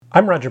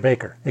I'm Roger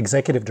Baker,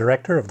 Executive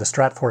Director of the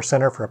Stratfor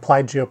Center for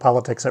Applied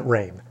Geopolitics at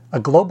RAIN, a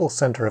global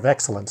center of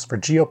excellence for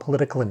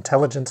geopolitical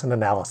intelligence and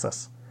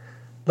analysis.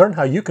 Learn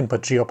how you can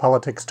put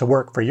geopolitics to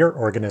work for your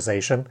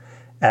organization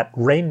at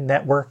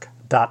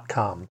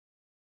rainnetwork.com.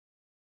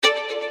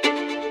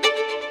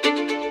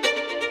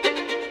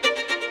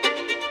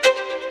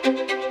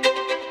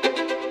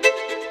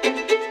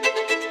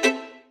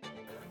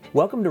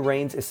 Welcome to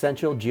RAIN's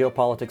Essential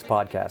Geopolitics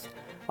Podcast.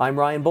 I'm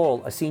Ryan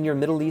Bohl, a senior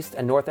Middle East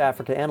and North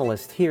Africa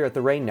analyst here at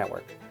the RAIN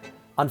Network.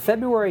 On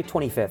February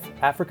 25th,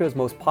 Africa's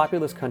most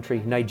populous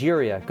country,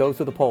 Nigeria, goes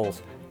to the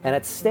polls, and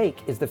at stake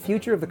is the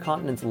future of the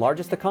continent's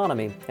largest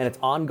economy and its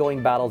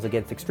ongoing battles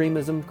against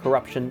extremism,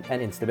 corruption,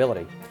 and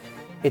instability.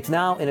 It's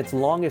now in its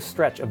longest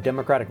stretch of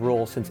democratic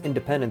rule since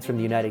independence from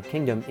the United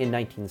Kingdom in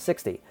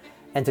 1960.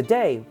 And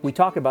today, we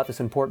talk about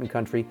this important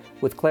country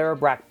with Clara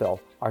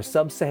Brackbill, our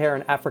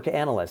Sub-Saharan Africa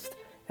analyst,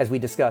 as we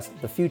discuss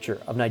the future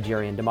of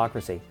Nigerian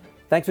democracy.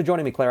 Thanks for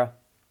joining me, Clara.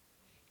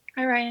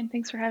 Hi, Ryan.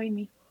 Thanks for having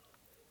me.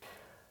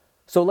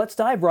 So let's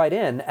dive right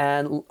in.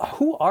 And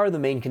who are the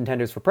main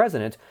contenders for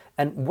president,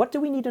 and what do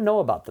we need to know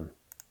about them?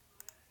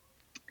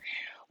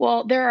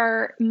 Well, there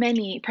are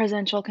many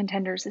presidential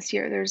contenders this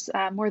year. There's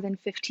more than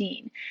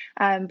 15,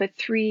 but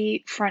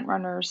three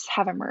frontrunners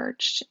have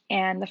emerged.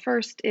 And the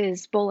first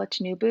is Bola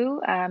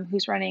Tinubu,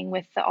 who's running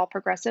with the All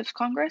Progressive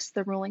Congress,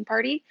 the ruling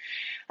party.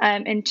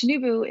 And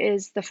Tinubu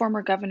is the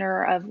former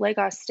governor of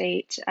Lagos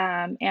State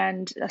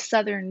and a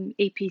Southern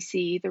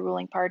APC, the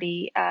ruling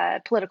party,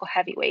 political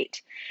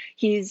heavyweight.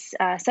 He's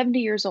 70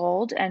 years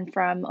old and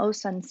from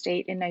Osun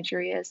State in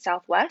Nigeria's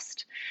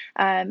southwest.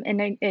 And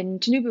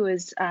Tinubu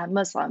is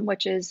Muslim,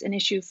 which is an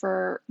issue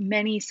for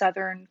many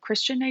Southern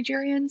Christian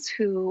Nigerians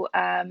who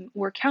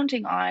were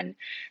counting on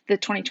the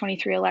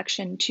 2023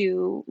 election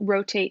to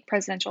rotate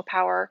presidential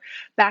power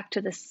back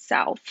to the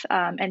South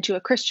and to a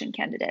Christian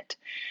candidate.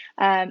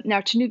 Now,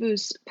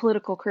 Tinubu's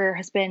political career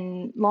has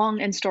been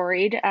long and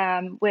storied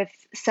with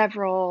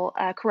several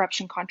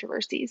corruption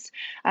controversies,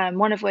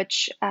 one of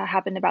which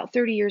happened about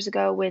 30 years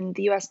ago when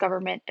the U.S.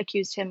 government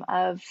accused him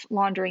of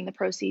laundering the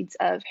proceeds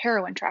of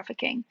heroin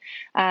trafficking.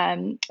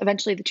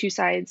 Eventually, the two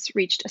sides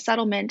reached a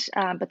settlement,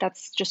 but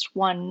that's just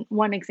one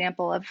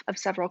example of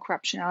several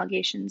corruption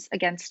allegations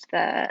against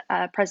the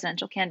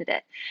presidential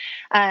candidate.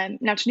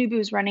 Now, Tinubu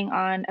is running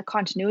on a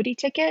continuity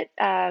ticket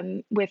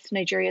with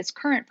Nigeria's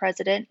current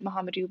president,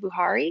 Muhammadu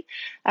Buhari.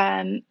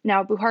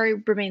 Now,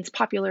 Buhari remains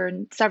popular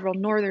in several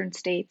northern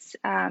states,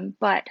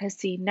 but has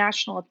seen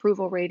national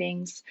approval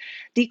ratings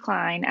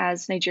decline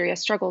as Nigeria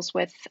struggles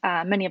with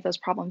many of those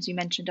problems you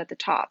mentioned at the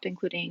top,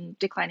 including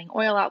declining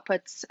oil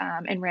outputs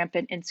and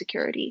rampant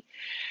insecurity.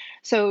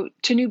 So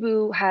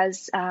Tinubu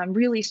has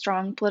really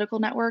strong political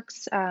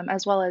networks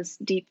as well as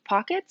deep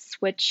pockets,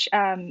 which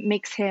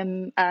makes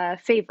him a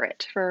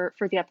favorite for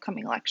the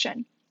upcoming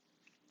election.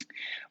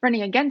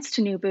 Running against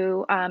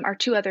Tinubu are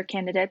two other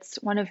candidates,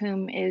 one of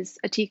whom is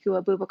Atiku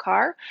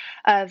Abubakar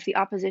of the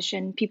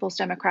opposition People's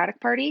Democratic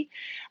Party.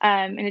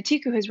 And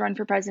Atiku has run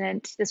for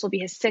president. This will be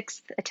his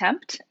sixth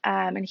attempt.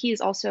 And he is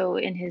also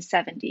in his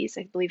 70s.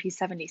 I believe he's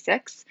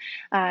 76.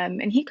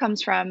 And he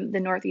comes from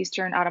the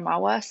northeastern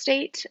Adamawa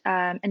state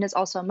and is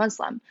also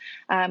Muslim,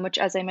 which,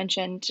 as I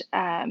mentioned,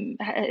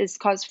 is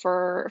cause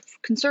for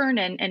concern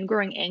and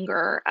growing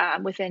anger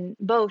within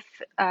both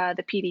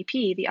the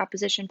PDP, the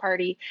opposition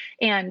party,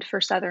 and for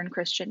Southern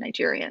Christian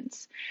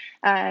Nigerians.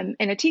 And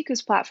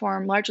Atiku's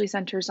platform largely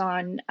centers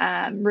on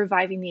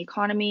reviving the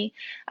economy,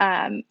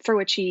 for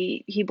which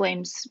he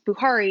blames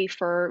Buhari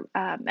for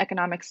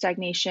economic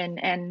stagnation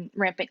and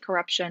rampant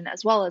corruption,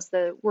 as well as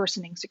the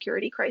worsening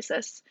security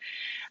crisis.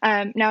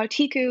 Now,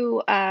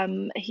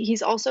 Atiku,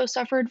 he's also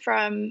suffered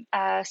from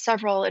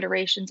several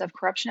iterations of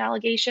corruption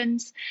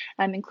allegations,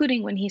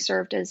 including when he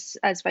served as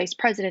vice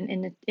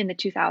president in the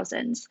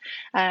 2000s.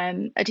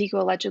 Atiku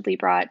allegedly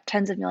brought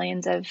tens of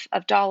millions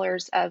of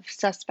dollars of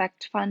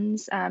suspect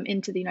funds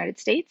into the United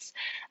States,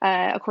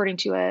 according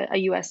to a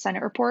U.S.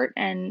 Senate report,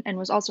 and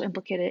was also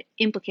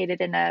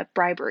implicated in a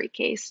bribery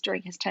case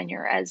during his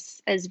tenure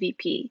as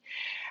VP.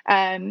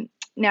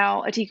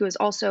 Now, Atiku is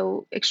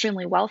also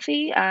extremely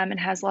wealthy and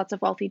has lots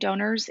of wealthy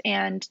donors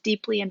and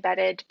deeply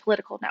embedded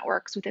political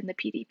networks within the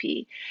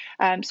PDP.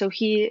 So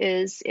he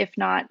is, if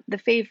not the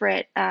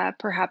favorite,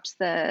 perhaps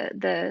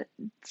the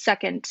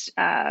second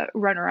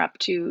runner-up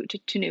to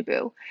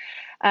Tinubu.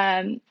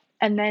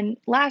 And then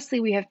lastly,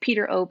 we have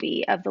Peter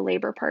Obi of the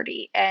Labour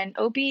Party. And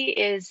Obi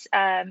is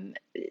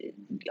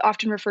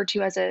often referred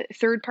to as a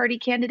third-party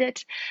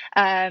candidate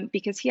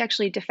because he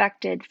actually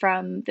defected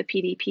from the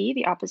PDP,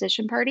 the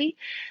opposition party.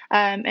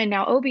 And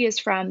now Obi is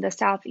from the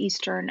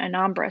southeastern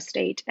Anambra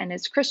state and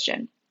is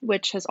Christian,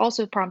 which has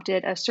also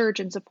prompted a surge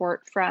in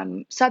support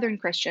from Southern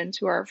Christians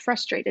who are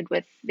frustrated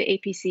with the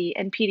APC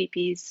and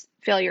PDP's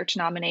failure to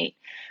nominate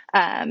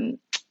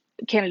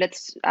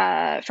candidates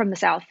from the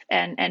South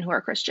and who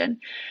are Christian.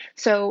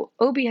 So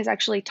Obi has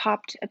actually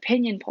topped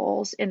opinion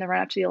polls in the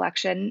run-up to the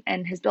election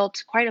and has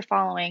built quite a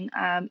following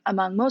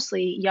among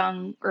mostly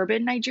young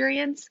urban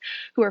Nigerians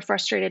who are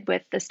frustrated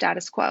with the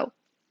status quo.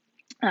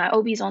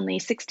 Obi's only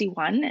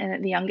 61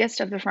 and the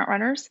youngest of the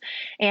frontrunners,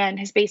 and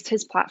has based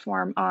his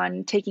platform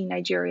on taking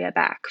Nigeria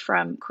back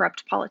from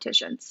corrupt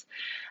politicians.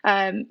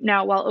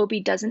 Now, while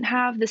Obi doesn't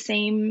have the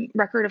same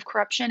record of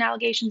corruption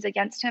allegations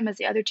against him as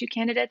the other two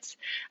candidates,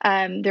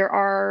 there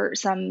are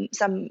some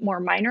more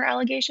minor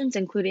allegations,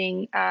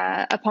 including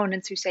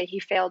opponents who say he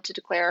failed to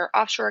declare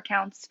offshore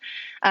accounts,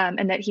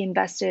 and that he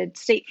invested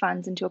state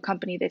funds into a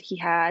company that he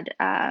had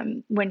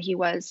when he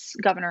was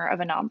governor of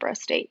Anambra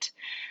State.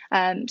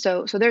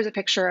 So there's a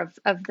picture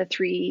of the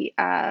three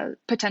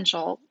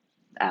potential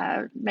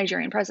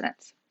Nigerian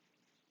presidents.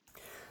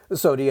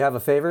 So, do you have a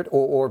favorite?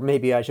 Or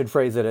maybe I should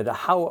phrase it,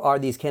 how are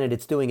these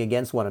candidates doing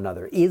against one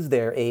another? Is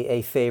there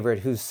a favorite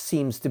who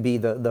seems to be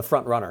the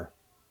front runner?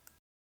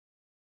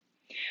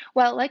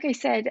 Well, like I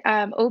said,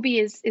 Obi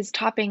is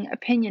topping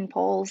opinion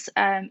polls,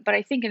 but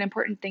I think an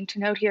important thing to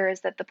note here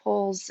is that the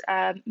polls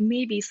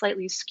may be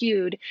slightly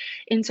skewed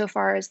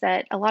insofar as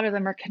that a lot of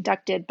them are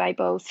conducted by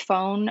both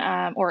phone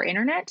or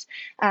internet,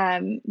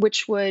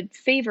 which would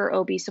favor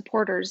Obi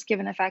supporters,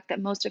 given the fact that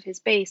most of his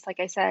base, like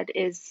I said,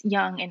 is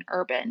young and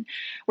urban,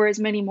 whereas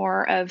many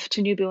more of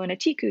Tinubu and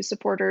Atiku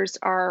supporters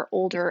are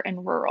older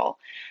and rural.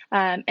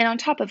 And on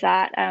top of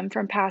that,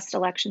 from past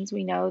elections,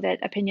 we know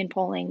that opinion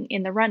polling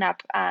in the run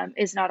up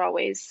is not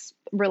always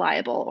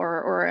reliable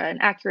or an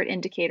accurate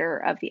indicator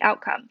of the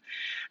outcome.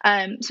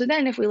 So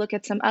then, if we look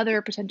at some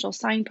other potential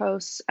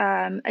signposts,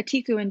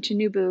 Atiku and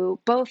Tinubu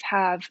both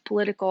have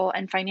political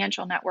and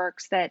financial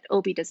networks that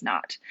Obi does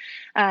not.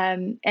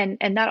 And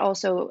that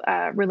also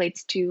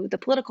relates to the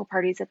political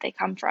parties that they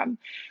come from.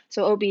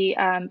 So Obi,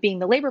 being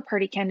the Labour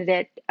Party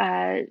candidate,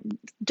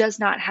 does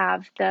not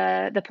have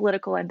the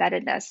political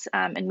embeddedness,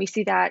 and we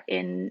see that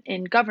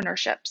in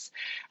governorships.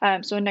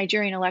 So in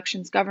Nigerian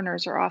elections,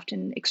 governors are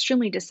often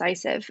extremely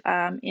decisive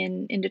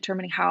in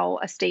determining how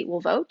a state will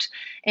vote,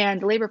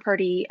 and the Labour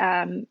Party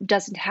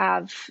doesn't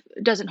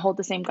hold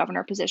the same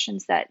governor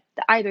positions that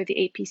either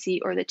the APC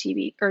or the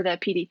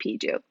PDP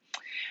do.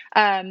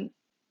 And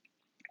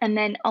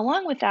then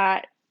along with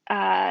that,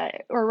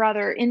 or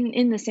rather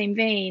in the same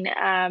vein,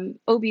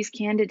 Obi's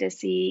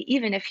candidacy,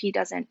 even if he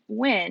doesn't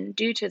win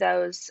due to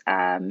those,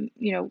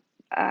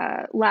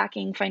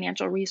 lacking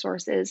financial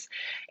resources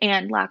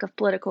and lack of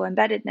political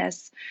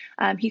embeddedness,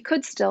 he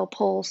could still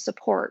pull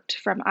support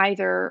from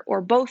either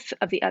or both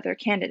of the other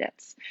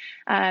candidates.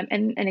 And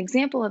an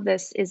example of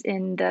this is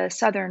in the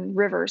southern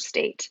Rivers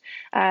state,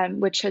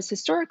 which has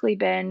historically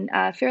been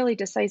fairly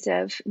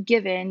decisive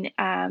given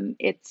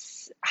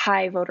its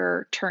high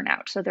voter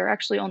turnout. So there are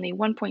actually only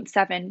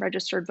 1.7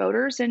 registered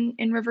voters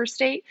in Rivers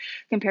state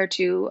compared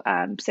to,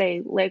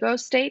 say,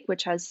 Lagos state,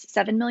 which has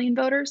 7 million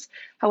voters.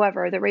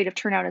 However, the rate of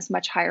turnout is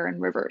much higher in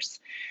Rivers.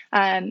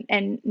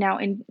 And now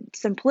in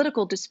some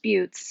political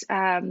disputes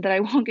that I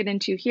won't get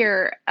into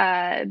here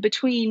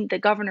between the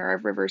governor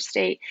of Rivers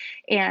State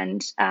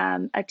and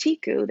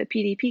Atiku, the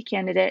PDP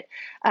candidate,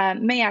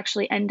 may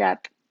actually end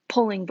up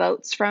pulling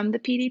votes from the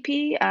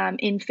PDP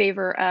in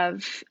favor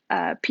of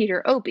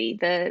Peter Obi,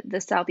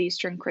 the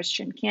Southeastern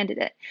Christian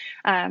candidate,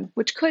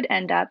 which could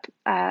end up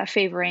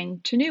favoring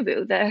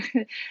Tinubu,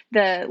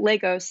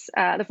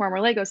 the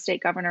former Lagos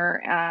state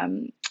governor,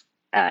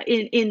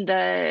 in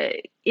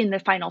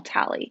the final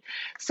tally.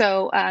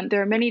 So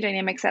there are many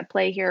dynamics at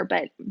play here,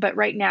 but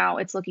right now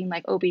it's looking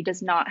like Obi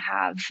does not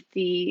have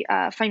the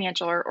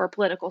financial or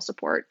political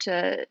support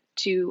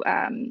to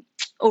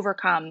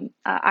overcome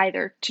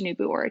either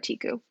Tinubu or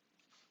Atiku.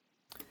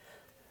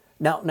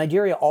 Now,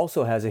 Nigeria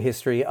also has a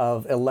history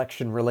of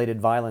election-related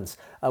violence.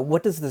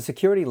 What does the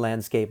security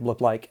landscape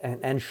look like,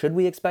 and should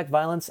we expect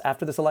violence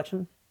after this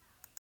election?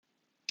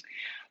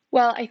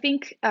 Well, I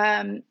think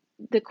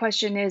the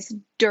question is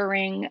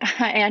during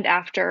and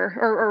after,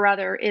 or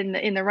rather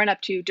in the run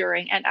up to,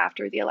 during, and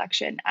after the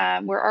election.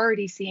 We're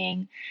already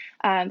seeing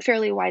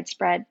fairly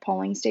widespread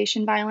polling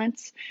station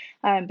violence.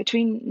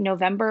 Between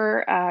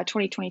November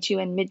 2022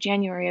 and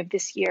mid-January of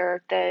this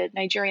year, the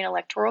Nigerian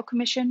Electoral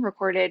Commission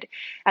recorded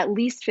at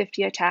least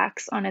 50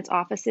 attacks on its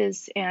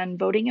offices and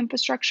voting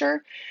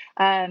infrastructure.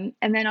 And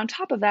then on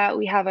top of that,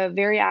 we have a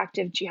very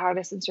active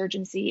jihadist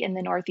insurgency in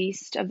the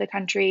northeast of the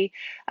country,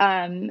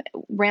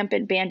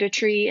 rampant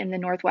banditry in the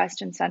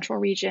northwest and central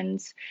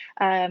regions,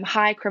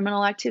 high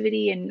criminal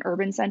activity in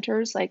urban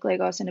centers like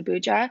Lagos and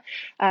Abuja.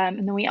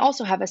 And then we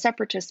also have a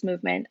separatist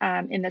movement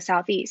in the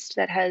southeast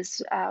that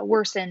has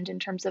worsened in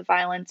terms of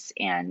violence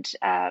and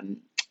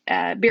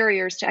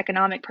barriers to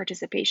economic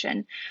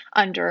participation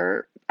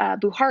under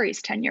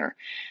Buhari's tenure.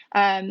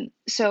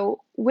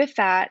 So with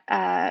that,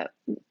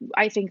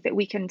 I think that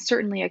we can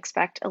certainly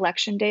expect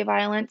election day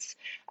violence.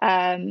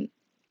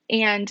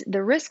 And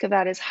the risk of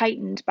that is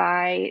heightened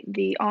by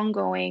the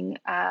ongoing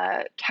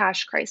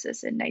cash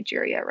crisis in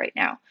Nigeria right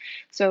now.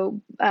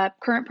 So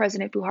current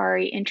President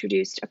Buhari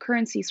introduced a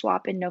currency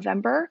swap in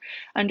November,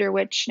 under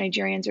which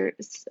Nigerians are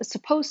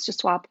supposed to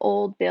swap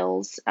old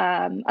bills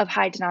of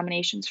high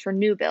denominations for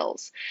new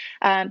bills.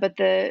 But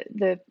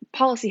the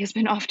policy has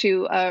been off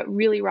to a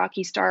really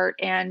rocky start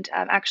and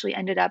actually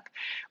ended up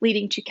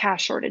leading to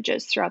cash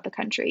shortages throughout the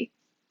country.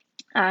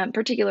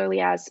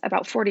 particularly as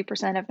about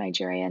 40% of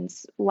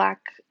Nigerians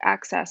lack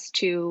access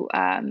to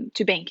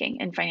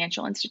banking and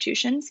financial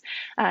institutions,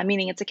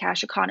 meaning it's a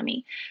cash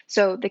economy.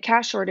 So the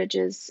cash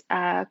shortages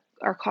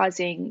are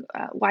causing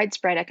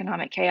widespread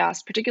economic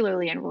chaos,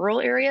 particularly in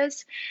rural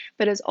areas,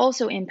 but is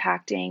also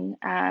impacting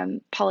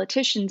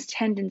politicians'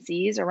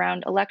 tendencies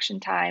around election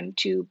time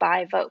to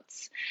buy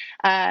votes.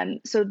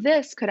 So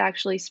this could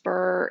actually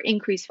spur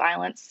increased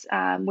violence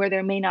where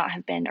there may not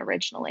have been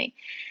originally.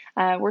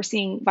 We're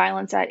seeing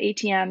violence at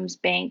ATMs,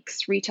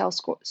 banks, retail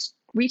stores,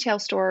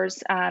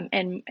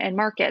 and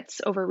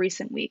markets over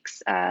recent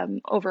weeks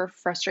over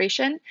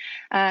frustration.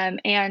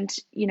 And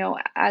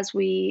as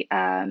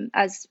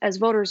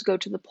voters go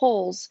to the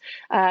polls,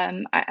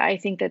 I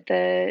think that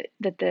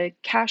the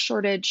cash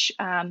shortage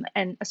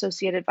and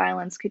associated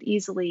violence could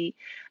easily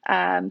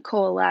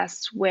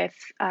coalesce with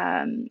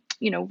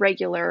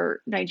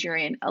regular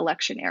Nigerian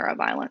election era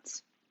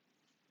violence.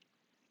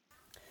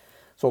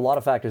 So a lot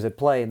of factors at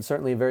play, and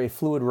certainly a very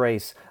fluid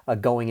race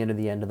going into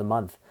the end of the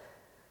month.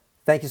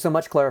 Thank you so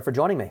much, Clara, for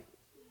joining me.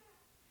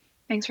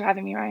 Thanks for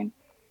having me, Ryan.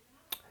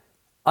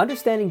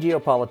 Understanding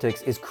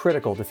geopolitics is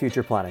critical to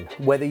future planning,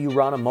 whether you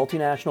run a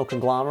multinational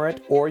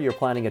conglomerate or you're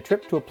planning a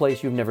trip to a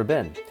place you've never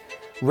been.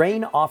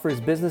 RAIN offers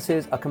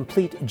businesses a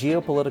complete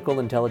geopolitical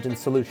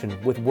intelligence solution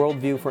with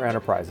worldview for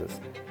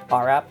enterprises.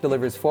 Our app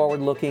delivers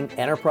forward-looking,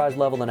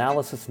 enterprise-level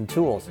analysis and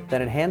tools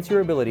that enhance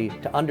your ability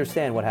to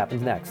understand what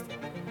happens next.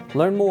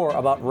 Learn more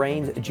about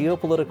RAIN's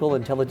geopolitical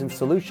intelligence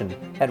solution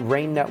at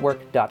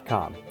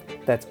rainnetwork.com.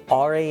 That's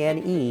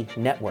RANE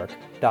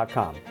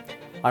network.com.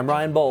 I'm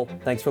Ryan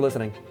Bohl. Thanks for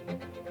listening.